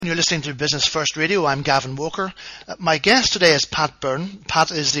You're listening to Business First Radio. I'm Gavin Walker. My guest today is Pat Byrne.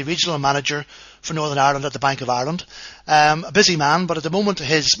 Pat is the Regional Manager for Northern Ireland at the Bank of Ireland. A busy man, but at the moment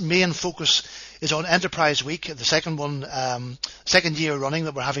his main focus is on Enterprise Week, the second year running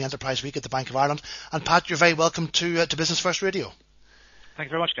that we're having Enterprise Week at the Bank of Ireland. And Pat, you're very welcome to Business First Radio. Thank you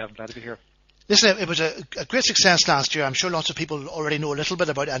very much, Gavin. Glad to be here. Listen, it was a great success last year. I'm sure lots of people already know a little bit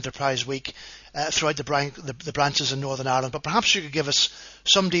about Enterprise Week throughout the branches in Northern Ireland, but perhaps you could give us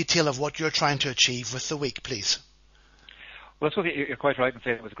some detail of what you're trying to achieve with the week, please. Well, I suppose you're quite right in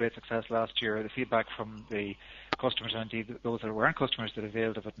saying it was a great success last year. The feedback from the customers and indeed those that weren't customers that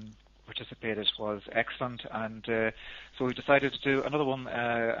availed of it and participated was excellent, and so we decided to do another one,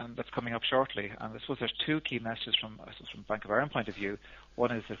 and that's coming up shortly. And I suppose there's two key messages from Bank of Ireland point of view.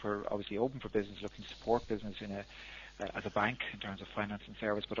 One is that we're obviously open for business, looking to support business as a bank in terms of finance and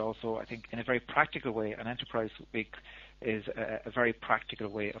service, but also I think in a very practical way. An Enterprise Week is a very practical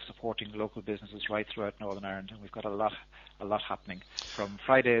way of supporting local businesses right throughout Northern Ireland, and we've got a lot happening from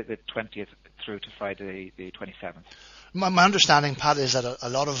Friday the 20th through to Friday the 27th. My understanding, Pat, is that a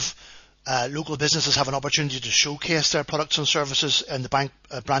lot of local businesses have an opportunity to showcase their products and services in the bank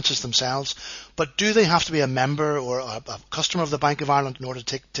branches themselves, but do they have to be a member or a customer of the Bank of Ireland in order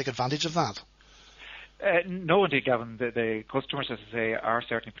to take advantage of that? No, indeed, Gavin. The customers, as I say, are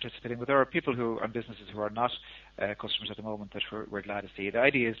certainly participating, but there are people and businesses who are not customers at the moment that we're glad to see. The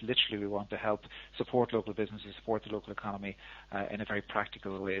idea is literally we want to help support local businesses, support the local economy in a very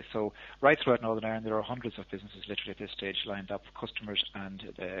practical way. So right throughout Northern Ireland, there are hundreds of businesses literally at this stage lined up, customers and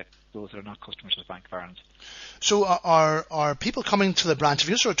those that are not customers of the Bank of Ireland. So are people coming to the branch? If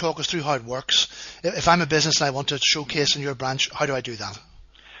you sort of talk us through how it works, if I'm a business and I want to showcase in your branch, how do I do that?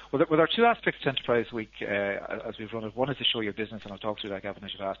 Well, there are two aspects to Enterprise Week as we've run it. One is to show your business, and I'll talk to you like Gavin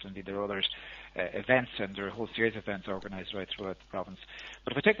as you've asked. Indeed, there are others events, and there are a whole series of events organised right throughout the province.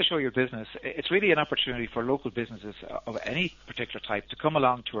 But if I take the show your business, it's really an opportunity for local businesses of any particular type to come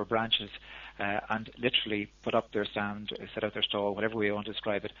along to our branches and literally put up their stand, set out their stall, whatever way you want to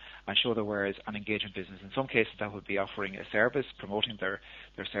describe it, and show their wares and engage in business. In some cases, that would be offering a service, promoting their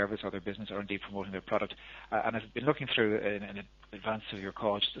service or their business, or indeed promoting their product. And I've been looking through in advance of your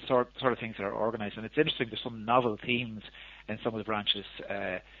call, just the sort of things that are organised. And it's interesting, there's some novel themes in some of the branches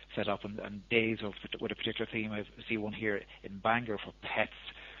set up, and days with a particular theme. I see one here in Bangor for pets,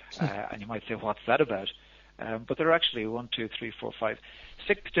 and you might say, what's that about? But there are actually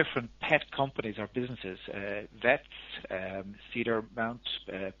 6 different pet companies or businesses, Vets, Cedar Mount,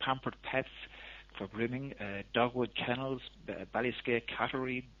 Pampered Pets for grooming, Dogwood Kennels, Ballyskate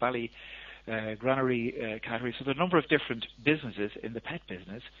Cattery, Granary Cattery. So there are a number of different businesses in the pet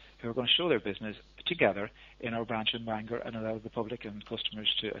business who are going to show their business together in our branch in Bangor and allow the public and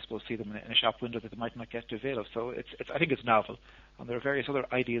customers to, I suppose, see them in a shop window that they might not get to avail of. So I think it's novel, and there are various other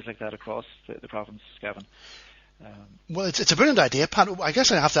ideas like that across the province, Gavin. Well, it's a brilliant idea, Pat. I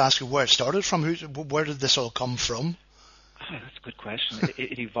guess I have to ask you where it started from. Where did this all come from? That's a good question.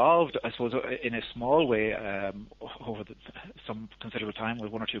 It evolved, I suppose, in a small way over some considerable time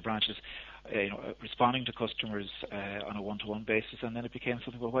with one or two branches, responding to customers on a one-to-one basis, and then it became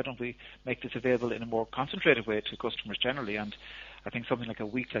something. Well, why don't we make this available in a more concentrated way to customers generally? And I think something like a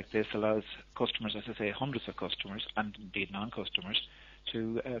week like this allows customers, as I say, hundreds of customers and indeed non-customers,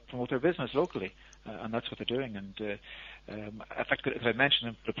 to promote their business locally, and that's what they're doing. And in fact, if I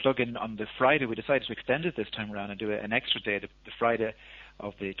mention the plug-in on the Friday, we decided to extend it this time around and do an extra day, the Friday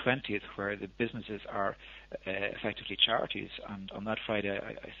of the 20th, where the businesses are effectively charities. And on that Friday,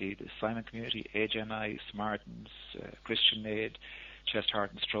 I see the Simon Community, AGNI, Smartens, Christian Aid, Chest,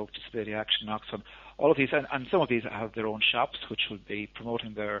 Heart and Stroke, Disability Action, Oxfam, all of these, and some of these have their own shops, which will be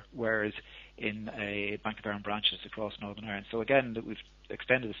promoting their wares in a Bank of Ireland branches across Northern Ireland. So again, we've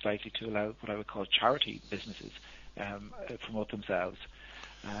extended it slightly to allow what I would call charity businesses promote themselves.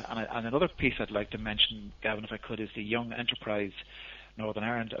 And another piece I'd like to mention, Gavin, if I could, is the Young Enterprise Northern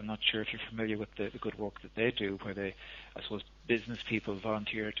Ireland. I'm not sure if you're familiar with the good work that they do, where they, I suppose, business people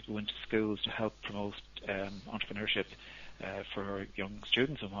volunteer to go into schools to help promote entrepreneurship for young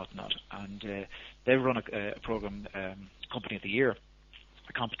students and whatnot. And they run a program, Company of the Year,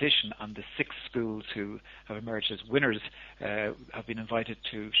 a competition, and the 6 schools who have emerged as winners have been invited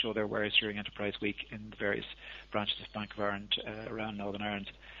to show their wares during Enterprise Week in the various branches of Bank of Ireland around Northern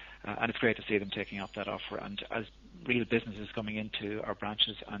Ireland. And it's great to see them taking up that offer, and as real businesses coming into our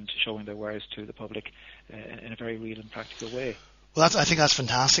branches and showing their wares to the public in a very real and practical way. Well, I think that's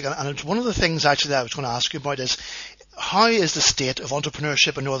fantastic. And it's one of the things actually that I was going to ask you about is, how is the state of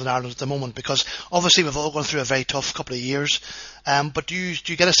entrepreneurship in Northern Ireland at the moment? Because obviously we've all gone through a very tough couple of years. But do you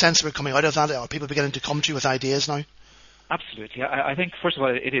get a sense that we're coming out of that? Are people beginning to come to you with ideas now? Absolutely. I think, first of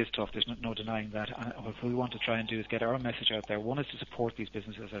all, it is tough. There's no denying that. What we want to try and do is get our message out there. One is to support these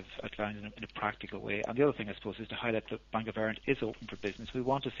businesses, as I've outlined, in a practical way. And the other thing, I suppose, is to highlight that Bank of Ireland is open for business. We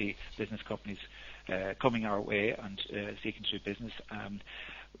want to see business companies coming our way and seeking to do business.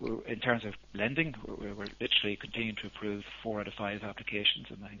 In terms of lending, we're literally continuing to approve 4 out of 5 applications,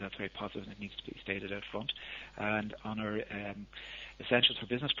 and I think that's very positive, and it needs to be stated out front. And on our Essentials for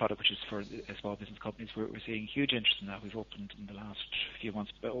Business product, which is for small business companies, we're seeing huge interest in that. We've opened in the last few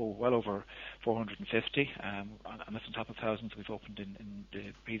months well over 450, and that's on top of thousands we've opened in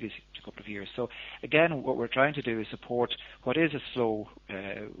the previous couple of years. So again, what we're trying to do is support what is a slow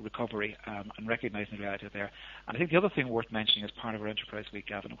recovery, and recognising the reality there. And I think the other thing worth mentioning as part of our Enterprise Week,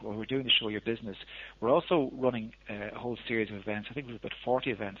 Gavin, where we're doing the Show Your Business, we're also running a whole series of events. I think we've about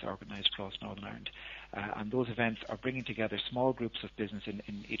 40 events organised across Northern Ireland. And those events are bringing together small groups of business in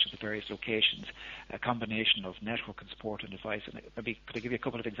each of the various locations, a combination of network and support and advice. And maybe could I give you a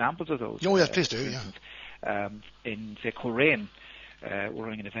couple of examples of those? Oh, yes, please do, yeah. In, say, Coleraine, we're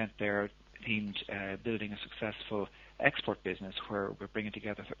running an event there themed Building a Successful Export Business, where we're bringing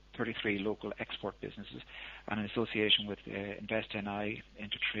together 33 local export businesses, and in association with InvestNI,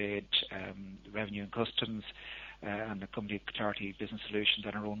 Intertrade, Revenue and Customs, and the company Clarity Business Solutions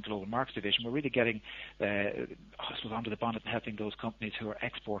and our own Global Markets division, we're really getting, I suppose, onto the bonnet and helping those companies who are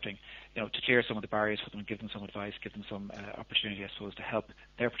exporting, to clear some of the barriers for them, and give them some advice, give them some opportunity, I suppose, to help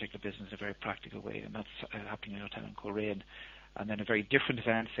their particular business in a very practical way, and that's happening in Ottawa and Coleraine. And then a very different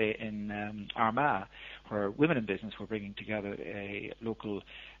event, say, in Armagh, where Women in Business were bringing together a local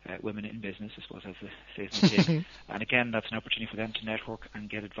women in business, I suppose, as the say's name. And again, that's an opportunity for them to network and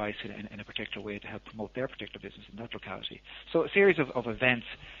get advice in a particular way to help promote their particular business in that locality. So a series of events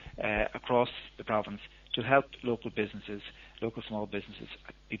across the province to help local businesses, local small businesses,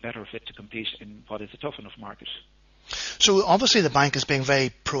 be better fit to compete in what is a tough enough market. So obviously the bank is being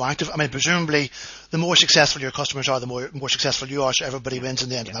very proactive. I mean, presumably the more successful your customers are, the more successful you are, so everybody wins in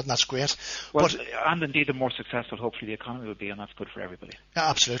the end, and that's great. Well, and indeed the more successful hopefully the economy will be, and that's good for everybody. Yeah,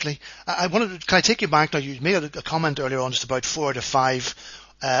 absolutely. Can I take you back now? You made a comment earlier on just about 4 to 5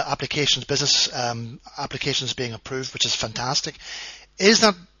 applications, business applications being approved, which is fantastic. Is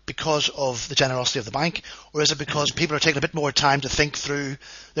that because of the generosity of the bank, or is it because people are taking a bit more time to think through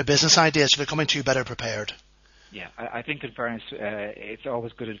their business ideas, so they're coming to you better prepared? Yeah, I think in fairness, it's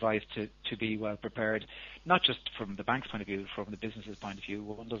always good advice to be well prepared, not just from the bank's point of view, from the business's point of view.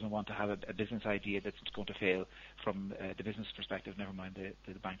 One doesn't want to have a business idea that's going to fail from the business perspective, never mind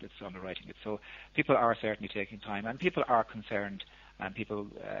the bank that's underwriting it. So people are certainly taking time, and people are concerned. And people,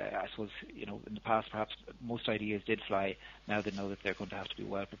 I suppose, in the past perhaps most ideas did fly. Now they know that they're going to have to be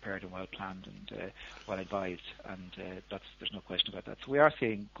well prepared and well planned and well advised, and there's no question about that. So we are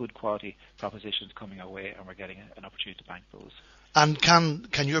seeing good quality propositions coming our way, and we're getting an opportunity to bank those. And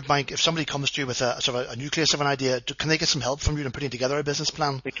can your bank, if somebody comes to you with a sort of a nucleus of an idea, can they get some help from you in putting together a business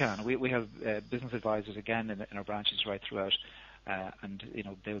plan? They can. We have business advisors again in our branches right throughout, and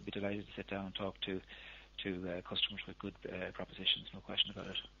they would be delighted to sit down and talk to customers with good propositions, no question about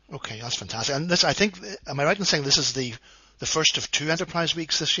it. Okay, that's fantastic. And this, I think, am I right in saying this is the first of 2 Enterprise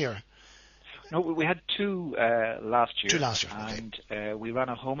Weeks this year? No, we had 2 last year. 2 last year, okay. And we ran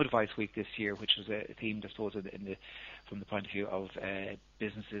a Home Advice Week this year, which was a theme, I suppose, from the point of view of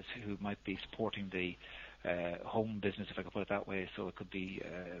businesses who might be supporting the home business, if I could put it that way. So it could be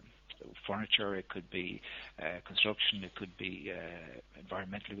furniture, it could be construction, it could be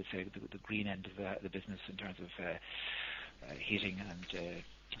environmentally, we'd say the green end of the business in terms of heating and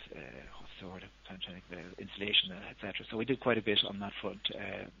insulation, etc. So we did quite a bit on that front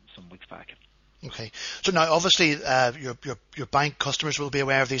some weeks back. Okay. So now, obviously, your bank customers will be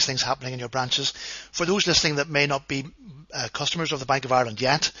aware of these things happening in your branches. For those listening that may not be customers of the Bank of Ireland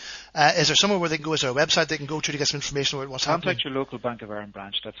yet, is there somewhere where they can go? Is there a website they can go to get some information about what's happening? Contact your local Bank of Ireland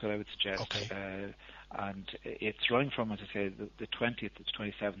branch. That's what I would suggest. Okay. And it's running from, as I say, the 20th to the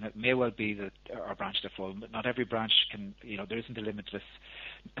 27th. It may well be that our branches are full, but not every branch can, there isn't a limitless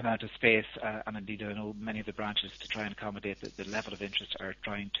amount of space, and indeed I know many of the branches, to try and accommodate the level of interest, are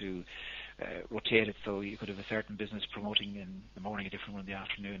trying to rotate it, so you could have a certain business promoting in the morning, a different one in the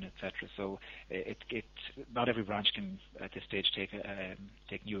afternoon, etc. So not every branch can at this stage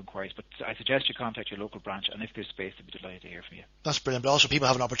take new inquiries, but I suggest you contact your local branch, and if there's space, they'd be delighted to hear from you. That's brilliant, but also people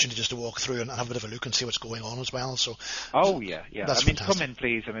have an opportunity just to walk through and have a bit of a look and see what's going on as well. So yeah. That's fantastic. Come in,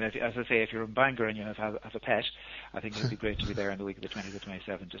 please. I mean, as I say, if you're in Bangor and you have a pet, I think it would be great to be there in the week of the 20th to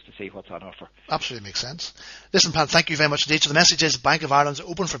 27th just to see what's on offer. Absolutely makes sense. Listen, Pat, thank you very much indeed. So the message is Bank of Ireland's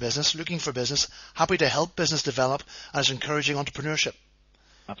open for business, looking for business, happy to help business develop, and is encouraging entrepreneurship.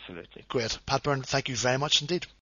 Absolutely. Great. Pat Byrne, thank you very much indeed.